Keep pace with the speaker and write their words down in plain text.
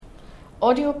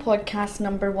Audio podcast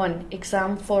number 1,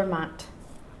 exam format.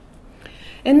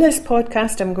 In this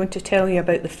podcast, I'm going to tell you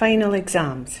about the final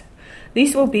exams.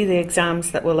 These will be the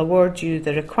exams that will award you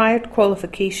the required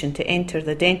qualification to enter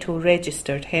the dental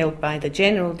register held by the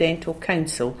General Dental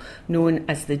Council, known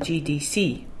as the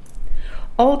GDC.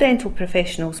 All dental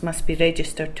professionals must be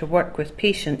registered to work with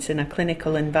patients in a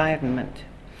clinical environment.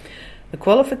 The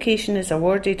qualification is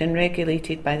awarded and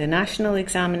regulated by the National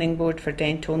Examining Board for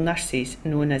Dental Nurses,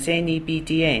 known as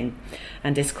NEBDN,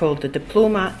 and is called the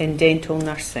Diploma in Dental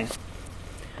Nursing.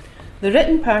 The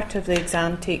written part of the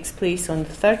exam takes place on the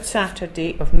third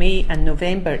Saturday of May and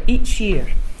November each year.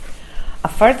 A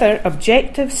further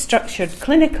objective structured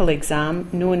clinical exam,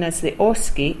 known as the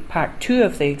OSCE, Part 2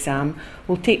 of the exam,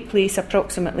 will take place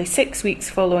approximately 6 weeks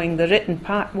following the written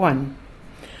Part 1.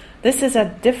 This is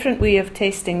a different way of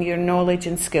testing your knowledge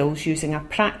and skills using a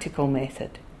practical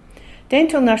method.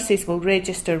 Dental nurses will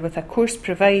register with a course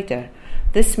provider.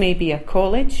 This may be a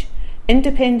college,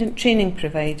 independent training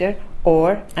provider,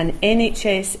 or an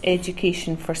NHS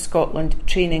Education for Scotland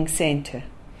training centre.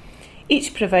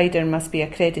 Each provider must be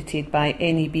accredited by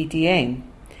NEBDN.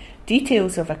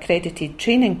 Details of accredited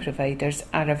training providers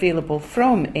are available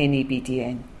from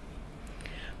NEBDN.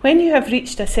 When you have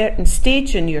reached a certain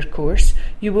stage in your course,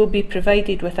 you will be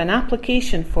provided with an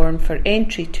application form for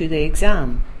entry to the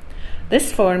exam.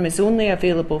 This form is only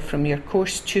available from your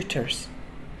course tutors.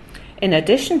 In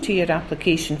addition to your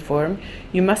application form,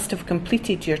 you must have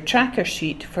completed your tracker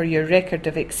sheet for your record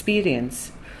of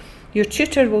experience. Your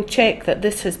tutor will check that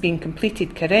this has been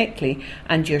completed correctly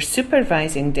and your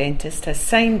supervising dentist has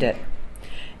signed it.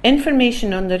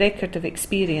 Information on the record of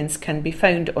experience can be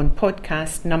found on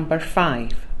podcast number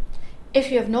 5. If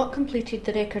you have not completed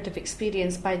the record of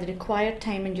experience by the required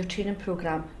time in your training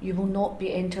programme, you will not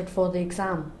be entered for the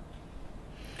exam.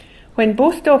 When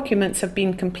both documents have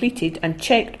been completed and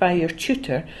checked by your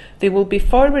tutor, they will be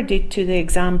forwarded to the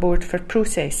exam board for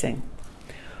processing.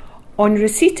 On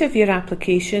receipt of your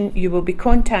application, you will be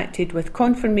contacted with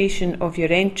confirmation of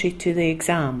your entry to the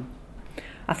exam.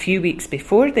 A few weeks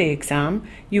before the exam,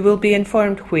 you will be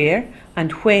informed where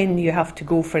and when you have to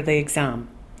go for the exam.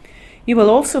 You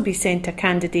will also be sent a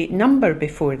candidate number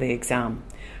before the exam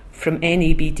from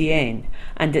NEBDN,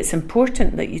 and it's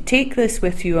important that you take this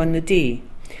with you on the day.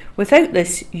 Without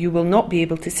this, you will not be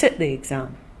able to sit the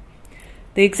exam.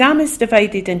 The exam is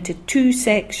divided into 2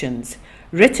 sections,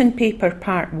 Written Paper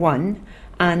Part 1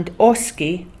 and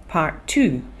OSCE Part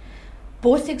 2.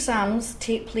 Both exams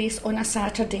take place on a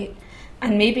Saturday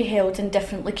and may be held in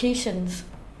different locations.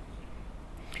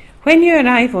 When you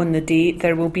arrive on the day,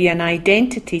 there will be an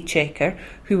identity checker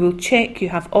who will check you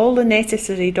have all the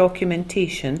necessary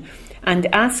documentation and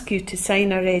ask you to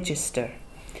sign a register.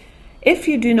 If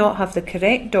you do not have the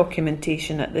correct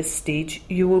documentation at this stage,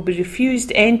 you will be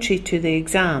refused entry to the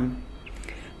exam.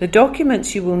 The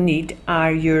documents you will need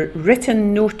are your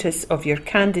written notice of your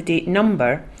candidate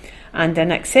number and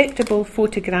an acceptable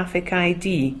photographic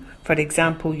ID, for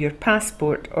example your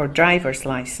passport or driver's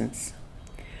licence.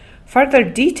 Further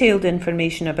detailed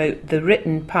information about the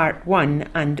written Part 1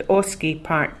 and OSCE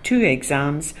Part 2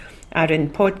 exams are in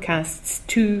podcasts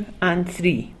 2 and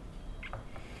 3.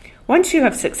 Once you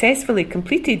have successfully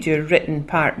completed your written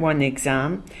Part 1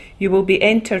 exam, you will be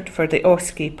entered for the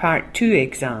OSCE Part 2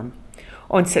 exam.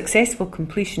 On successful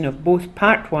completion of both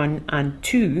Part 1 and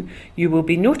 2, you will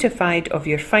be notified of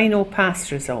your final pass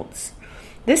results.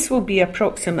 This will be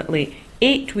approximately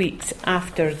 8 weeks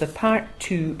after the Part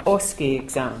 2 OSCE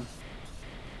exam.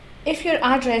 If your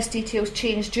address details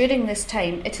change during this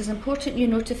time, it is important you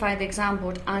notify the exam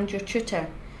board and your tutor.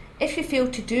 If you fail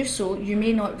to do so, you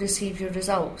may not receive your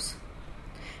results.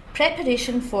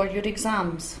 Preparation for your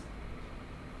exams.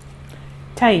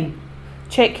 Time.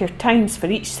 Check your times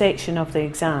for each section of the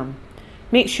exam.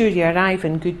 Make sure you arrive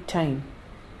in good time.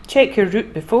 Check your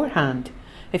route beforehand.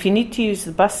 If you need to use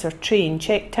the bus or train,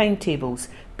 check timetables.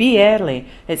 Be early.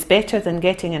 It's better than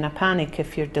getting in a panic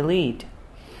if you're delayed.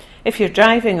 If you're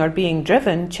driving or being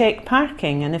driven, check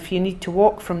parking, and if you need to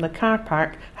walk from the car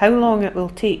park, how long it will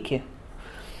take you.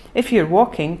 If you're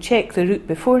walking, check the route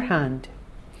beforehand.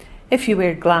 If you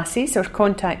wear glasses or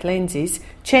contact lenses,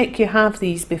 check you have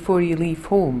these before you leave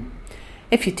home.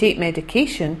 If you take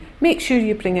medication, make sure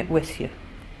you bring it with you.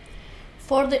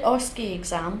 For the OSCE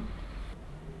exam.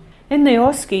 In the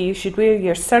OSCE, you should wear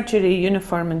your surgery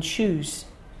uniform and shoes.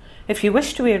 If you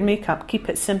wish to wear makeup, keep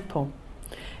it simple.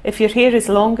 If your hair is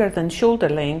longer than shoulder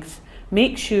length,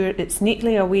 make sure it's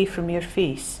neatly away from your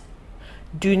face.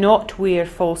 Do not wear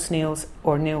false nails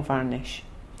or nail varnish.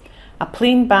 A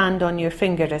plain band on your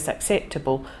finger is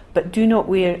acceptable, but do not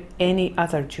wear any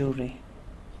other jewellery.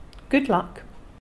 Good luck.